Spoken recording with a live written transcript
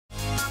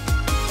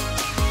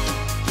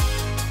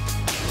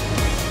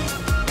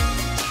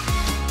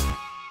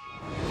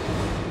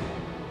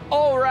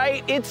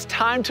right, it's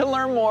time to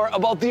learn more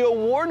about the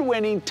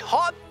award-winning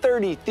Top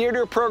 30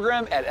 Theater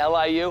program at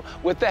LIU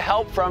with the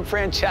help from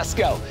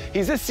Francesco.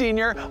 He's a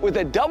senior with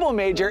a double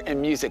major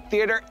in music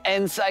theater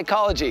and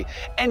psychology,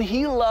 and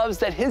he loves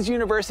that his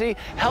university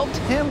helped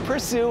him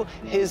pursue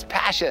his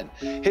passion.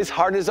 His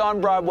heart is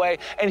on Broadway,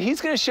 and he's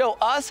going to show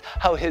us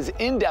how his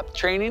in-depth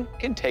training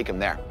can take him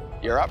there.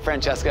 You're up,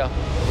 Francesco.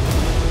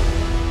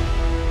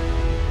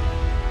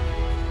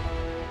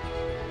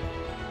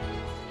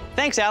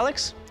 Thanks,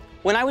 Alex.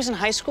 When I was in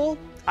high school,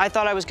 I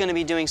thought I was going to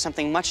be doing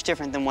something much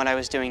different than what I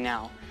was doing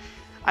now.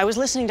 I was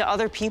listening to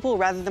other people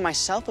rather than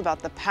myself about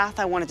the path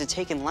I wanted to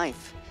take in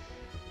life.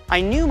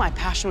 I knew my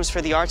passion was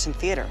for the arts and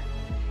theater.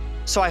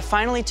 So I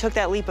finally took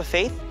that leap of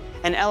faith,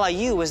 and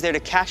LIU was there to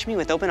catch me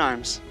with open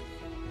arms.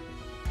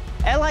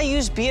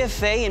 LIU's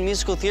BFA in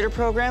Musical Theater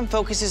program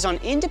focuses on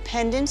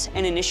independence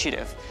and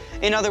initiative.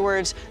 In other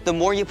words, the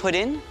more you put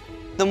in,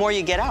 the more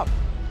you get out.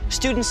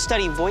 Students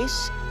study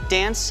voice,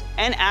 dance,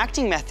 and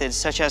acting methods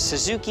such as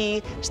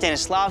Suzuki,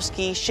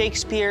 Stanislavski,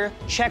 Shakespeare,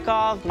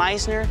 Chekhov,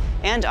 Meisner,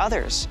 and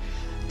others.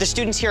 The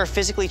students here are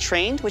physically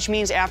trained, which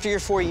means after your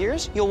 4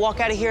 years, you'll walk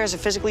out of here as a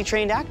physically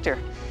trained actor.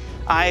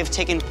 I've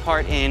taken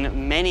part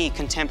in many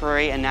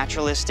contemporary and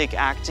naturalistic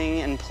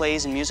acting and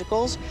plays and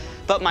musicals,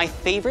 but my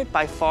favorite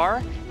by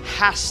far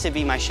has to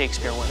be my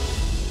Shakespeare work.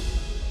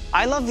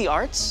 I love the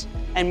arts,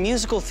 and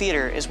musical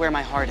theater is where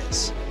my heart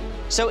is.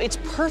 So it's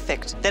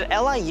perfect that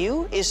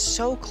LIU is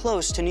so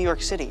close to New York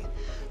City,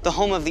 the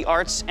home of the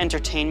arts,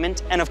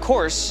 entertainment, and of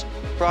course,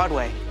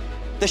 Broadway.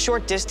 The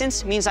short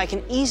distance means I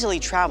can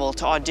easily travel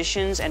to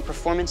auditions and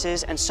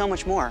performances and so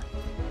much more.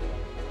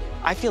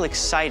 I feel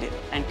excited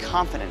and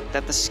confident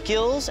that the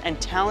skills and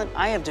talent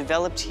I have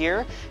developed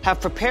here have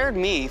prepared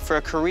me for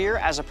a career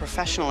as a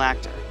professional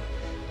actor.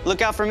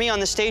 Look out for me on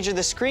the stage or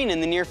the screen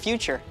in the near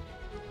future.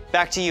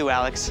 Back to you,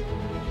 Alex.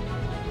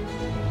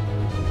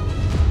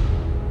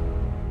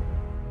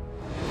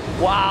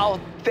 Wow,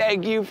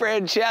 thank you,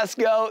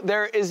 Francesco.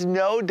 There is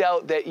no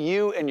doubt that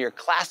you and your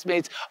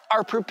classmates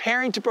are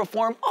preparing to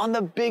perform on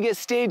the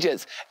biggest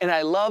stages. And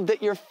I love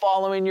that you're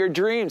following your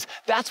dreams.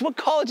 That's what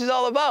college is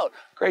all about.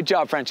 Great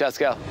job,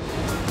 Francesco.